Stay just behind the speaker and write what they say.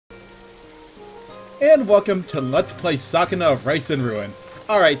and welcome to Let's Play Sakuna of Rice and Ruin.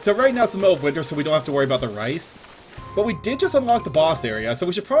 Alright, so right now it's the middle of winter, so we don't have to worry about the rice. But we did just unlock the boss area, so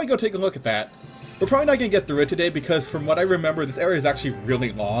we should probably go take a look at that. We're probably not going to get through it today because from what I remember, this area is actually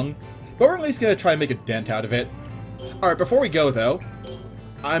really long. But we're at least going to try and make a dent out of it. Alright, before we go though,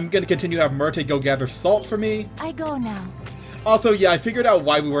 I'm going to continue to have Murte go gather salt for me. I go now. Also, yeah, I figured out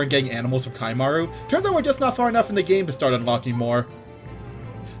why we weren't getting animals from Kaimaru. Turns out we're just not far enough in the game to start unlocking more.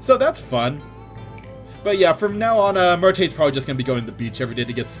 So that's fun. But yeah, from now on, Murte's probably just going to be going to the beach every day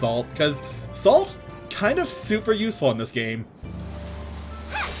to get salt, because salt, kind of super useful in this game.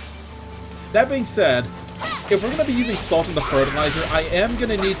 That being said, if we're going to be using salt in the fertilizer, I am going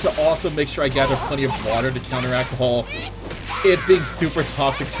to need to also make sure I gather plenty of water to counteract the whole it being super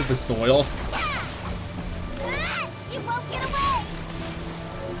toxic to the soil. You won't get away.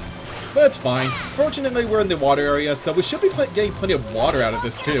 But it's fine. Fortunately, we're in the water area, so we should be getting plenty of water out of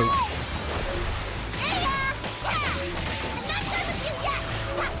this too.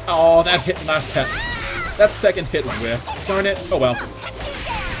 Oh, that hit last hit. That second hit whiffed. Darn it. Oh well.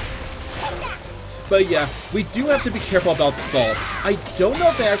 But yeah, we do have to be careful about salt. I don't know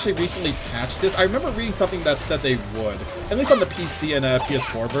if they actually recently patched this. I remember reading something that said they would. At least on the PC and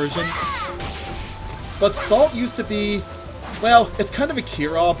PS4 version. But salt used to be... well, it's kind of a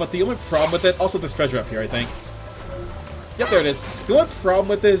cure-all, but the only problem with it... also, there's treasure up here, I think. Yep, there it is. The only problem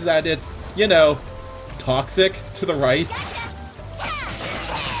with it is that it's, you know, toxic to the rice.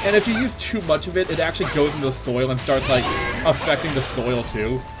 And if you use too much of it, it actually goes into the soil and starts, like, affecting the soil,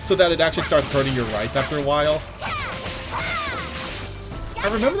 too. So that it actually starts hurting your rice after a while.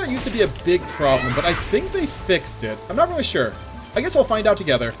 I remember that used to be a big problem, but I think they fixed it. I'm not really sure. I guess we'll find out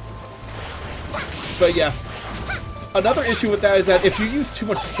together. But yeah. Another issue with that is that if you use too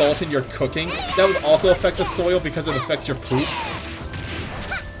much salt in your cooking, that would also affect the soil because it affects your poop.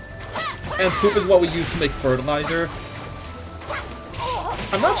 And poop is what we use to make fertilizer.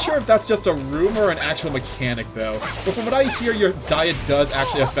 I'm not sure if that's just a rumor or an actual mechanic, though. But from what I hear, your diet does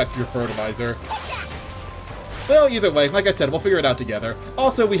actually affect your fertilizer. Well, either way, like I said, we'll figure it out together.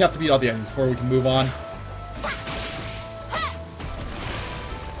 Also, we have to beat all the enemies before we can move on.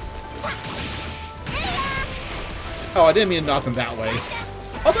 Oh, I didn't mean to knock them that way.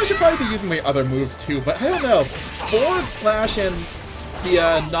 Also, I should probably be using my other moves, too, but I don't know. Forward slash and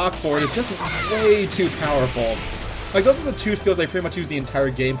the knock forward is just way too powerful. Like, those are the two skills I pretty much use the entire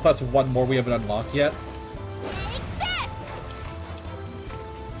game, plus one more we haven't unlocked yet.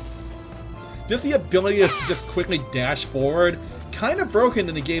 Just the ability to just quickly dash forward, kind of broken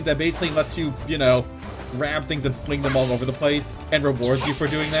in a game that basically lets you, you know, grab things and fling them all over the place, and rewards you for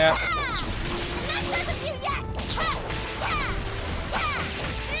doing that.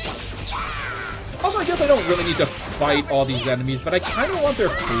 Also, I guess I don't really need to fight all these enemies, but I kind of want their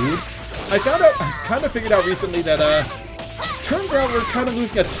food. I kind of figured out recently that, turns out we're kind of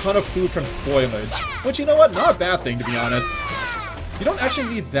losing a ton of food from spoilage. Which, you know what, not a bad thing, to be honest. You don't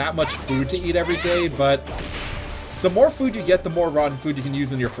actually need that much food to eat every day, but the more food you get, the more rotten food you can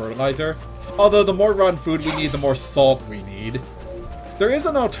use in your fertilizer. Although the more rotten food we need, the more salt we need. There is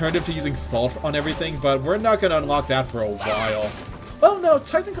an alternative to using salt on everything, but we're not going to unlock that for a while. Well, no,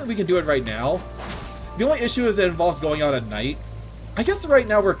 technically we can do it right now. The only issue is it involves going out at night. I guess right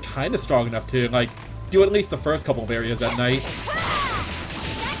now we're kind of strong enough to, like, do at least the first couple of areas at night.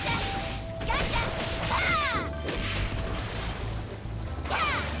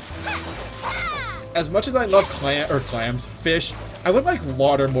 As much as I love fish, I would like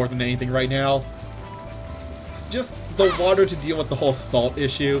water more than anything right now. Just the water to deal with the whole salt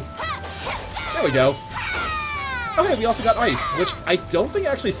issue. There we go. Okay, we also got ice, which I don't think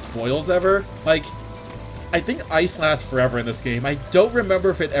actually spoils ever. Like, I think ice lasts forever in this game. I don't remember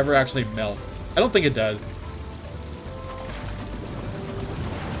if it ever actually melts. I don't think it does.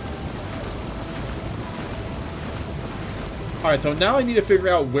 Alright, so now I need to figure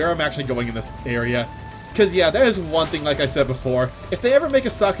out where I'm actually going in this area. Because, yeah, that is one thing, like I said before. If they ever make a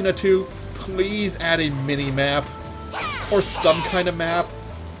Sakuna 2, please add a mini-map. Or some kind of map.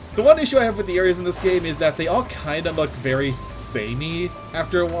 The one issue I have with the areas in this game is that they all kind of look very samey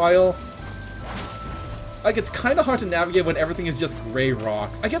after a while. Like, it's kind of hard to navigate when everything is just gray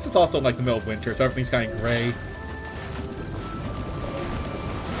rocks. I guess it's also like the middle of winter, so everything's kind of gray.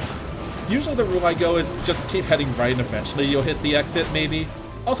 Usually the rule I go is just keep heading right and eventually you'll hit the exit, maybe.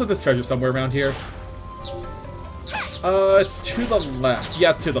 Also, there's treasure somewhere around here. It's to the left. Yeah,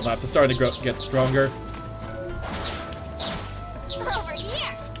 it's to the left. It's starting to get stronger. Over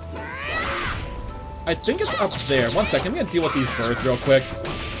here. I think it's up there. One second, I'm gonna deal with these birds real quick.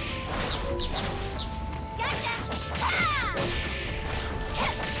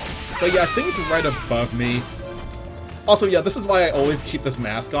 But yeah, I think it's right above me. Also, yeah, this is why I always keep this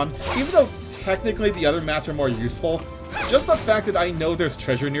mask on. Even though technically the other masks are more useful, just the fact that I know there's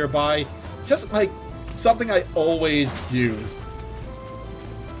treasure nearby, it's just like something I always use.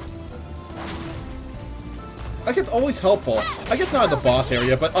 Like, it's always helpful. I guess not in the boss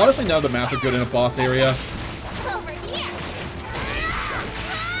area, but honestly none of the masks are good in a boss area. Over here.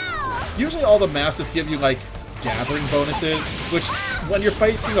 Usually all the masks give you, like, gathering bonuses, which, when you're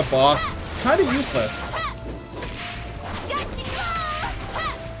fighting a boss, kind of useless.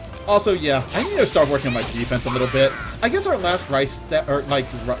 Also, yeah, I need to start working on my defense a little bit. I guess our last rice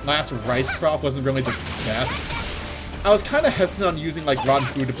crop wasn't really the best. I was kind of hesitant on using, like, rotten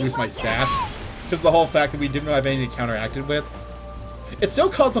food to boost my stats, because of the whole fact that we didn't really have anything to counteract it with. It still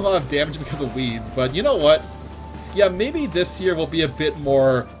caused a lot of damage because of weeds, but you know what? Yeah, maybe this year will be a bit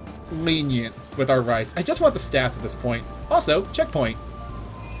more lenient with our rice. I just want the stats at this point. Also, checkpoint.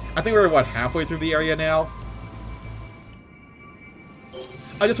 I think we're, what, halfway through the area now?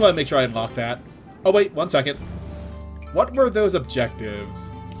 I just want to make sure I unlock that. Oh wait, 1 second. What were those objectives?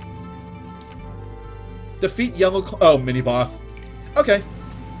 Defeat yellow mini-boss. Okay.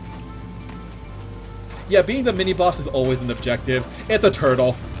 Yeah, being the mini-boss is always an objective. It's a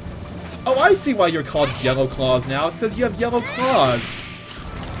turtle. Oh, I see why you're called Yellow Claws now. It's because you have yellow claws.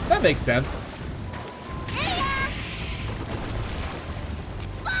 That makes sense.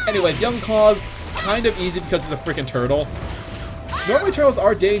 Anyways, Yellow Claws, kind of easy because it's a freaking turtle. Normally turtles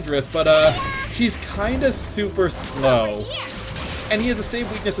are dangerous, but he's kind of super slow. And he has the same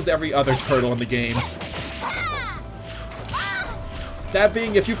weakness as every other turtle in the game. That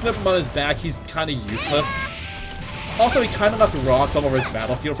being, if you flip him on his back, he's kind of useless. Also, he kind of left rocks all over his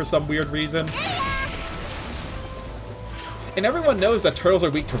battlefield for some weird reason. And everyone knows that turtles are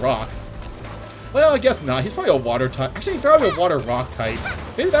weak to rocks. Well, I guess not. He's probably a water type. Actually, he's probably a water rock type.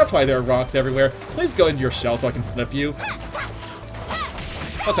 Maybe that's why there are rocks everywhere. Please go into your shell so I can flip you.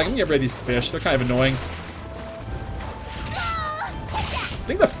 1 second, let me get rid of these fish. They're kind of annoying. I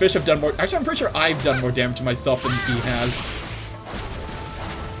think the fish have done more... Actually, I'm pretty sure I've done more damage to myself than he has.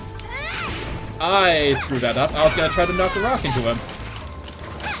 I screwed that up. I was going to try to knock the rock into him.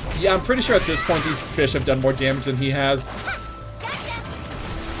 Yeah, I'm pretty sure at this point these fish have done more damage than he has.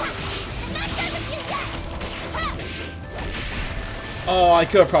 Oh, I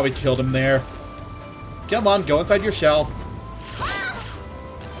could have probably killed him there. Come on, go inside your shell.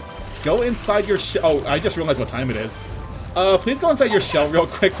 Go inside your shell. Oh, I just realized what time it is. Please go inside your shell real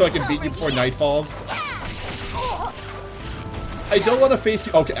quick so I can beat you before night falls. I don't want to face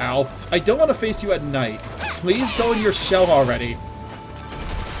you. Okay, ow. I don't want to face you at night. Please go in your shell already.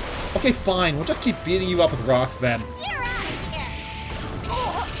 Okay, fine. We'll just keep beating you up with rocks then.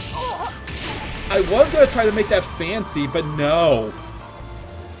 I was going to try to make that fancy, but no.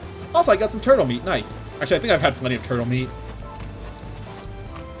 Also, I got some turtle meat. Nice. Actually, I think I've had plenty of turtle meat.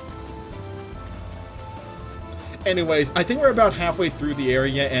 Anyways, I think we're about halfway through the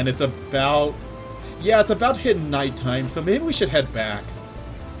area, and it's about... Yeah, it's about to hit nighttime, so maybe we should head back.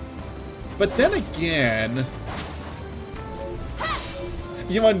 But then again...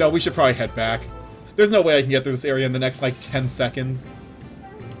 You want to know, we should probably head back. There's no way I can get through this area in the next, like, 10 seconds.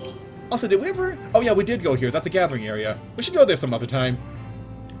 Also, did we ever... Oh yeah, we did go here. That's a gathering area. We should go there some other time.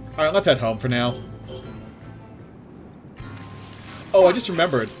 Alright, let's head home for now. Oh, I just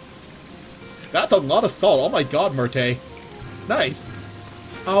remembered. That's a lot of salt. Oh my god, Murte. Nice.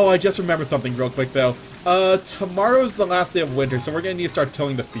 Oh, I just remembered something real quick, though. Tomorrow's the last day of winter, so we're gonna need to start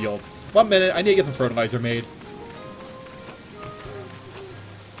tilling the fields. 1 minute, I need to get some fertilizer made.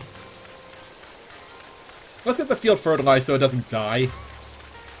 Let's get the field fertilized so it doesn't die.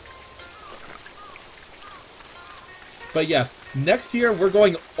 But yes, next year we're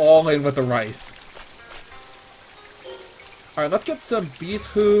going all in with the rice. Alright, let's get some bees'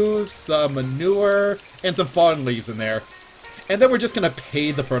 hooves, some manure, and some fallen leaves in there. And then we're just going to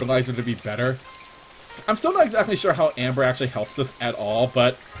pay the fertilizer to be better. I'm still not exactly sure how Amber actually helps us at all,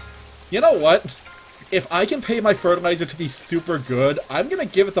 but you know what? If I can pay my fertilizer to be super good, I'm going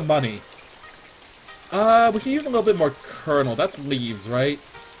to give it the money. We can use a little bit more kernel. That's leaves, right?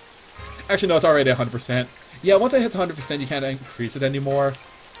 Actually, no, it's already 100%. Yeah, once it hits 100%, you can't increase it anymore.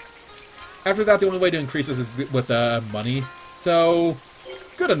 After that, the only way to increase this is with money. So,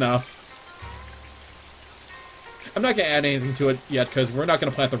 good enough. I'm not going to add anything to it yet, because we're not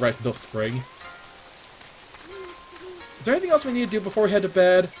going to plant the rice until spring. Is there anything else we need to do before we head to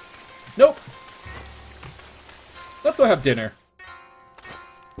bed? Nope. Let's go have dinner.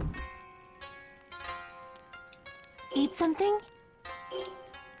 Eat something?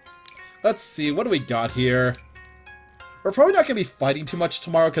 Let's see, what do we got here? We're probably not going to be fighting too much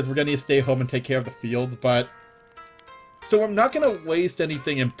tomorrow because we're going to need to stay home and take care of the fields, but... So I'm not going to waste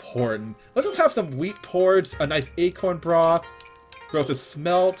anything important. Let's just have some wheat porridge, a nice acorn broth, roasted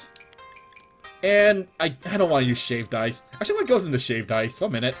smelt, and I don't want to use shaved ice. Actually, what goes into shaved ice?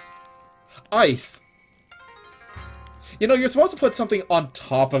 1 minute. Ice. You know, you're supposed to put something on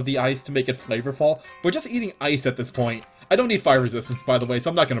top of the ice to make it flavorful. We're just eating ice at this point. I don't need fire resistance, by the way, so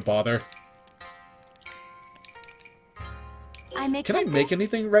I'm not going to bother. Can I make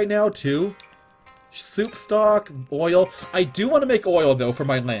anything right now, too? Soup stock, oil. I do want to make oil, though, for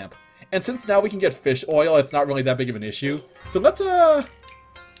my lamp. And since now we can get fish oil, it's not really that big of an issue. So let's get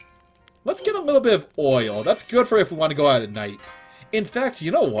a little bit of oil. That's good for if we want to go out at night. In fact,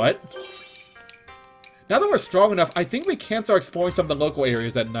 you know what? Now that we're strong enough, I think we can start exploring some of the local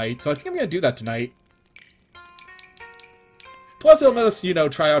areas at night. So I think I'm going to do that tonight. Plus, it'll let us, you know,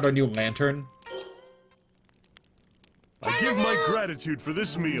 try out our new lantern. I give my gratitude for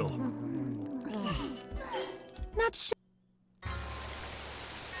this meal. Not sure.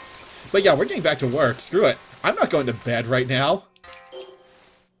 But yeah, we're getting back to work. Screw it. I'm not going to bed right now.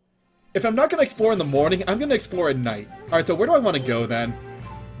 If I'm not going to explore in the morning, I'm going to explore at night. Alright, so where do I want to go then?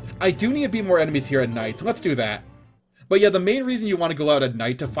 I do need to be more enemies here at night, so let's do that. But yeah, the main reason you want to go out at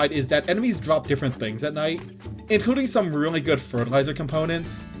night to fight is that enemies drop different things at night, including some really good fertilizer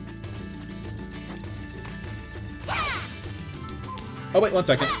components. Oh wait, 1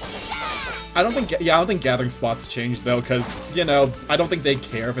 second. I don't think gathering spots change though, because, you know, I don't think they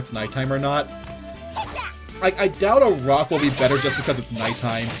care if it's nighttime or not. I doubt a rock will be better just because it's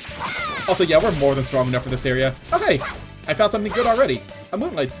nighttime. Also, yeah, we're more than strong enough for this area. Okay, I found something good already. A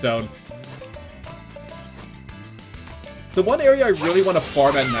moonlight stone. The one area I really want to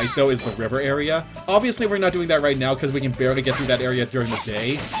farm at night, though, is the river area. Obviously, we're not doing that right now because we can barely get through that area during the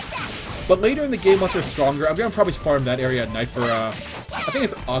day. But later in the game, once we're stronger, I'm going to probably farm that area at night for, I think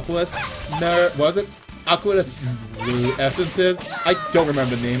it's Aquas... No, was it? Aquas Essences? I don't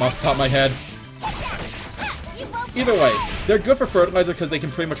remember the name off the top of my head. Either way, they're good for fertilizer because they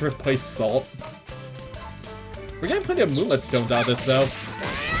can pretty much replace salt. We're getting plenty of moonlit stones out of this, though.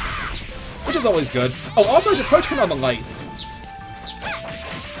 Which is always good. Oh, also, I should probably turn on the lights.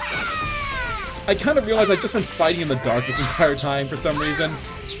 I kind of realized I've just been fighting in the dark this entire time for some reason.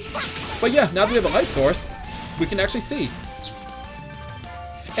 But yeah, now that we have a light source, we can actually see.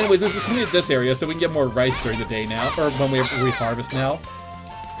 Anyways, we've completed this area, so we can get more rice during the day now, or when we harvest now.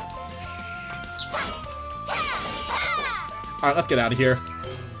 Alright, let's get out of here.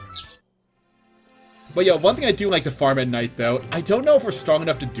 But yeah, one thing I do like to farm at night, though, I don't know if we're strong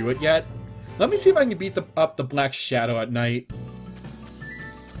enough to do it yet. Let me see if I can beat up the Black Shadow at night.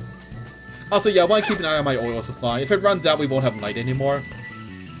 Also, yeah, I want to keep an eye on my oil supply. If it runs out, we won't have light anymore.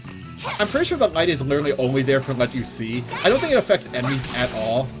 I'm pretty sure the light is literally only there to let you see. I don't think it affects enemies at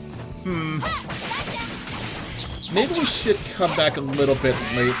all. Maybe we should come back a little bit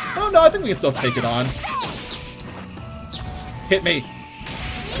late. Oh no, I think we can still take it on. Hit me.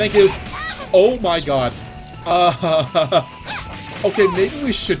 Thank you. Oh my god. Okay, maybe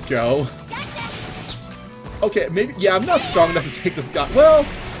we should go. Okay, maybe... Yeah, I'm not strong enough to take this guy. Well...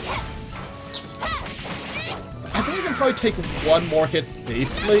 I think I can probably take one more hit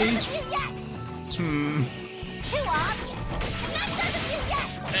safely.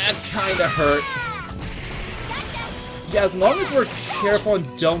 That kinda hurt. Yeah, as long as we're careful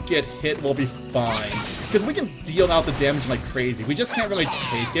and don't get hit, we'll be fine. Because we can deal out the damage like crazy. We just can't really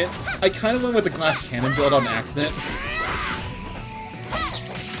take it. I kind of went with the glass cannon build on accident.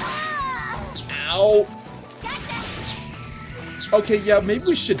 Ow! Okay, yeah, maybe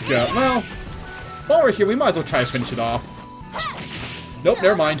we should go. Well, while we're here, we might as well try to finish it off. Nope,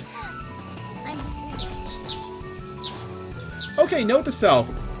 never mind. Okay, note to self.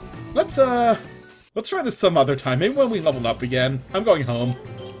 Let's try this some other time. Maybe when we level up again. I'm going home.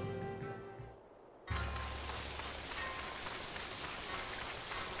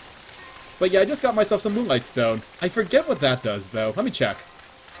 But yeah, I just got myself some Moonlight Stone. I forget what that does, though. Let me check.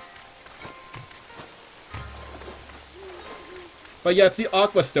 But yeah, it's the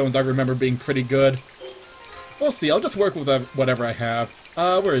Aqua Stones I remember being pretty good. We'll see. I'll just work with whatever I have.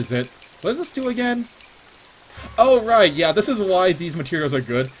 Where is it? What does this do again? Oh, right. Yeah, this is why these materials are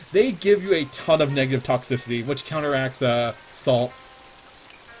good. They give you a ton of negative toxicity, which counteracts salt.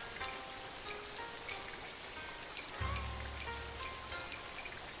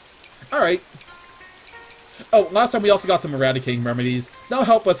 Alright. Oh, last time we also got some eradicating remedies. That'll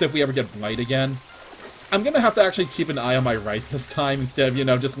help us if we ever get blight again. I'm gonna have to actually keep an eye on my rice this time instead of, you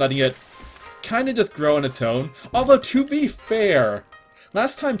know, just letting it kind of just grow on its own. Although, to be fair,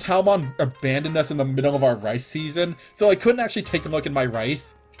 Last time Talmon abandoned us in the middle of our rice season, so I couldn't actually take a look at my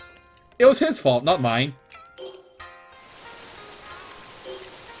rice. It was his fault, not mine.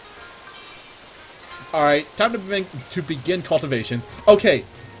 Alright, time to begin cultivation. Okay,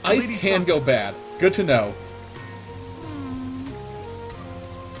 ice can go bad. Good to know.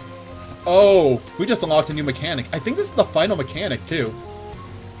 Oh, we just unlocked a new mechanic. I think this is the final mechanic, too.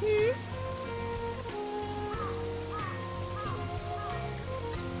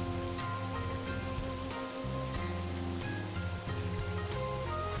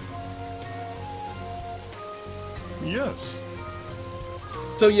 Yes.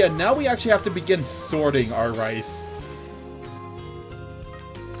 So yeah, now we actually have to begin sorting our rice.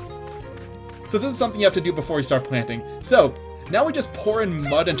 So this is something you have to do before you start planting. So, now we just pour in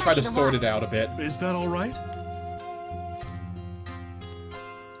mud and try to sort it out a bit. Is that all right?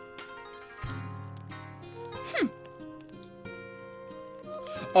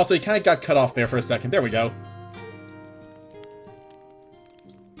 Also, you kind of got cut off there for a second. There we go.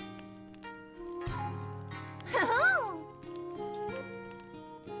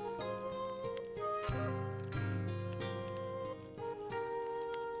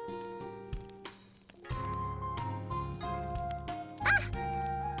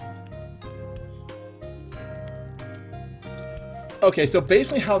 Okay, so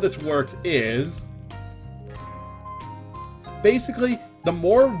basically how this works is... Basically, the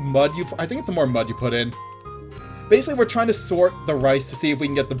more mud you... I think it's the more mud you put in. Basically, we're trying to sort the rice to see if we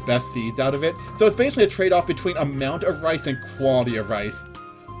can get the best seeds out of it. So it's basically a trade-off between amount of rice and quality of rice.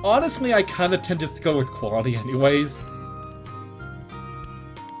 Honestly, I kind of tend just to go with quality anyways.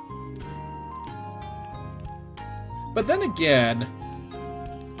 But then again...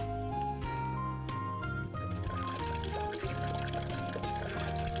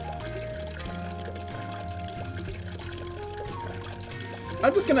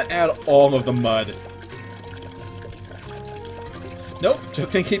 I'm just gonna add all of the mud. Nope,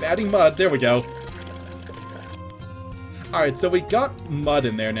 just gonna keep adding mud. There we go. Alright, so we got mud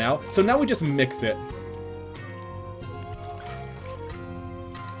in there now. So now we just mix it.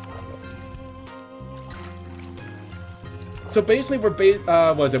 So basically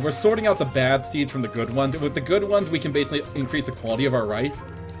we're sorting out the bad seeds from the good ones. With the good ones, we can basically increase the quality of our rice.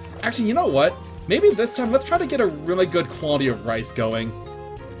 Actually, you know what? Maybe this time, let's try to get a really good quality of rice going.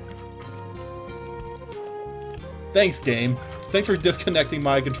 Thanks, game. Thanks for disconnecting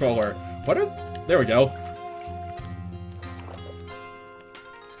my controller. There we go.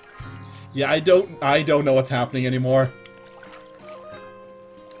 Yeah, I don't know what's happening anymore.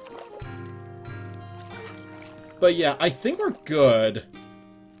 But yeah, I think we're good.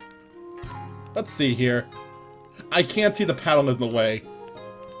 Let's see here. I can't see the paddle is in the way.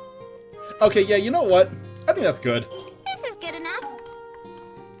 Okay, yeah, you know what? I think that's good. This is good enough.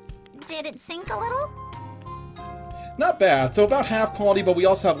 Did it sink a little? Not bad. So about half quality, but we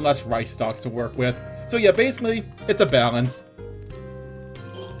also have less rice stalks to work with. So yeah, basically, it's a balance.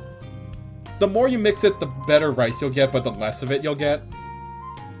 The more you mix it, the better rice you'll get, but the less of it you'll get.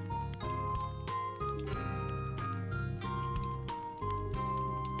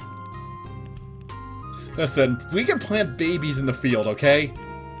 Listen, we can plant babies in the field, okay?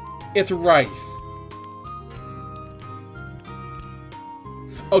 It's rice.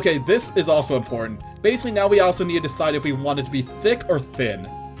 Okay, this is also important. Basically, now we also need to decide if we want it to be thick or thin.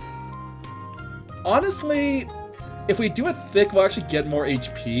 Honestly, if we do it thick, we'll actually get more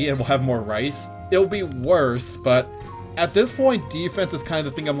HP and we'll have more rice. It'll be worse, but at this point, defense is kind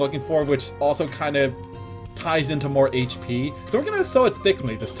of the thing I'm looking for, which also kind of ties into more HP. So we're going to sow it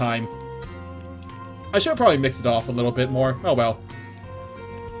thickly this time. I should probably mix it off a little bit more. Oh well.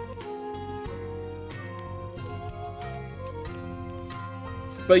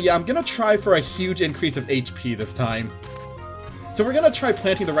 But yeah, I'm gonna try for a huge increase of HP this time. So we're gonna try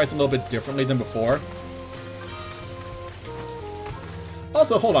planting the rice a little bit differently than before.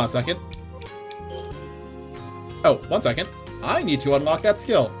 Also, hold on a second. Oh, 1 second. I need to unlock that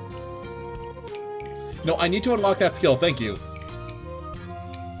skill. No, I need to unlock that skill, thank you.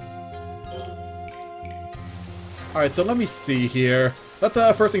 Alright, so let me see here. Let's,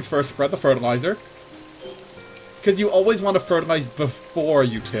 first things first, spread the fertilizer. Because you always want to fertilize before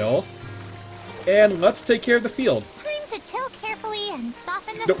you till. And let's take care of the field. Time to till carefully and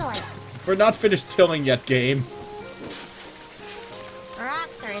soften the soil. We're not finished tilling yet, game.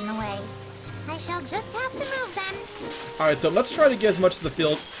 Rocks are in the way. I shall just have to move them. Alright, so let's try to get as much of the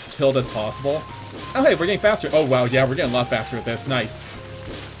field tilled as possible. Oh hey, we're getting faster. Oh wow, yeah, we're getting a lot faster at this. Nice.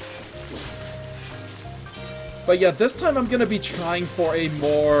 But yeah, this time I'm gonna be trying for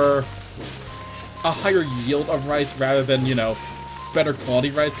a higher yield of rice rather than, you know, better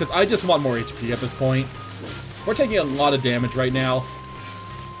quality rice, because I just want more HP at this point. We're taking a lot of damage right now.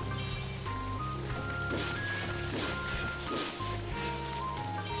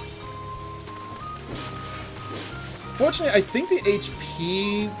 Fortunately, I think the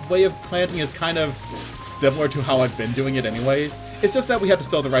HP way of planting is kind of similar to how I've been doing it anyways. It's just that we have to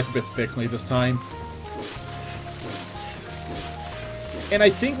sow the rice a bit thickly this time. And I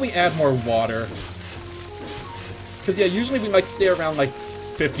think we add more water. Because, yeah, usually we like stay around like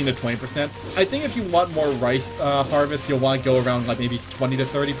 15 to 20%. I think if you want more rice harvest, you'll want to go around like maybe 20 to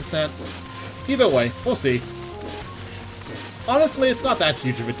 30%. Either way, we'll see. Honestly, it's not that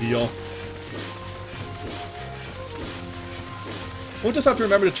huge of a deal. We'll just have to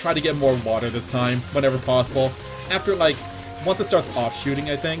remember to try to get more water this time, whenever possible. After, like, once it starts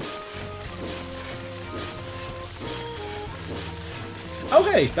offshooting, I think. Oh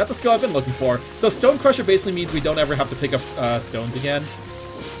hey, that's a skill I've been looking for. So Stone Crusher basically means we don't ever have to pick up stones again.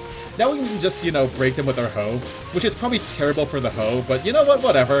 Now we can just, you know, break them with our hoe. Which is probably terrible for the hoe, but you know what,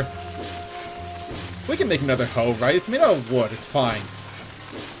 whatever. We can make another hoe, right? It's made out of wood, it's fine.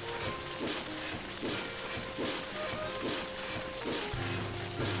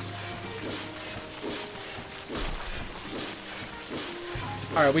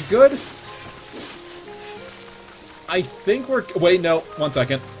 Alright, we good? I think we're... Wait, no. 1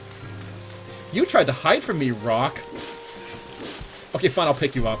 second. You tried to hide from me, Rock. Okay, fine. I'll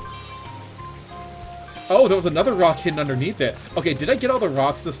pick you up. Oh, there was another rock hidden underneath it. Okay, did I get all the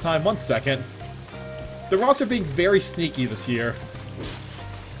rocks this time? 1 second. The rocks are being very sneaky this year.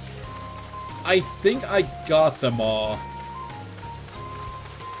 I think I got them all.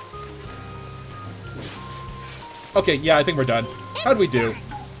 Okay, yeah, I think we're done. How'd we do?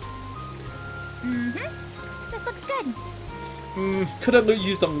 This looks good. Could have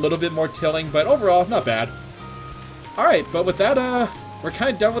used a little bit more tilling, but overall, not bad. Alright, but with that, we're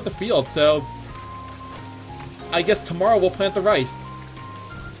kind of done with the field, so... I guess tomorrow we'll plant the rice.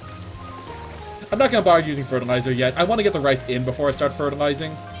 I'm not going to bother using fertilizer yet. I want to get the rice in before I start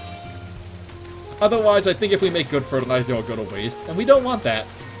fertilizing. Otherwise, I think if we make good fertilizer, it'll go to waste, and we don't want that.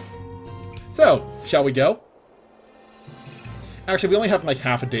 So, shall we go? Actually, we only have like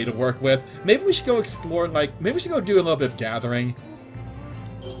half a day to work with. Maybe we should go explore, like, maybe we should go do a little bit of gathering.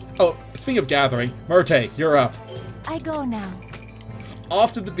 Oh, speaking of gathering, Murte, you're up. I go now.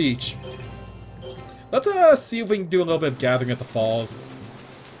 Off to the beach. Let's see if we can do a little bit of gathering at the falls.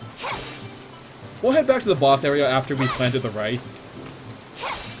 We'll head back to the boss area after we planted the rice.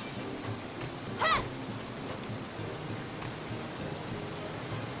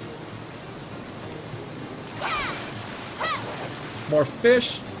 More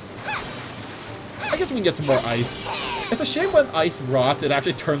fish. I guess we can get some more ice. It's a shame when ice rots, it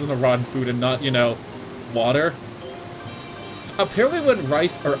actually turns into rotten food and not, you know, water. Apparently when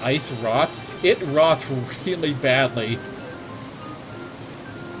rice or ice rots, it rots really badly.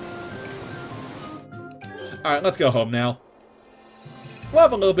 Alright, let's go home now. We'll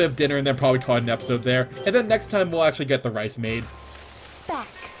have a little bit of dinner and then probably call it an episode there. And then next time we'll actually get the rice made. Back.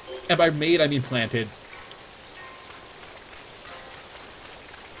 And by made, I mean planted.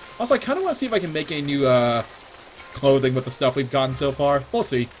 Also, I kind of want to see if I can make any new clothing with the stuff we've gotten so far. We'll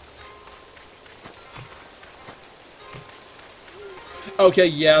see. Okay,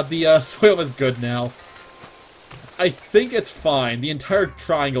 yeah, the soil is good now. I think it's fine. The entire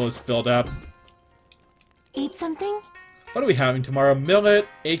triangle is filled up. Eat something? What are we having tomorrow? Millet,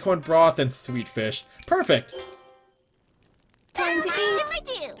 acorn broth, and sweet fish. Perfect! Time to eat. Yes, I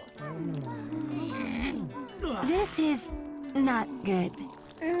do. This is not good.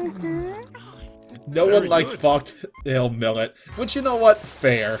 No one likes fucked ill millet. Which, you know what?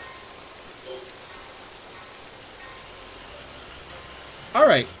 Fair.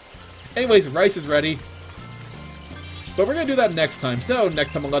 Alright. Anyways, rice is ready. But we're gonna do that next time. So,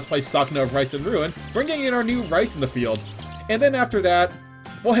 next time on Let's Play Sakuna of Rice and Ruin, we're getting in our new rice in the field. And then after that,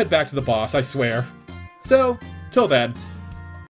 we'll head back to the boss, I swear. So, till then.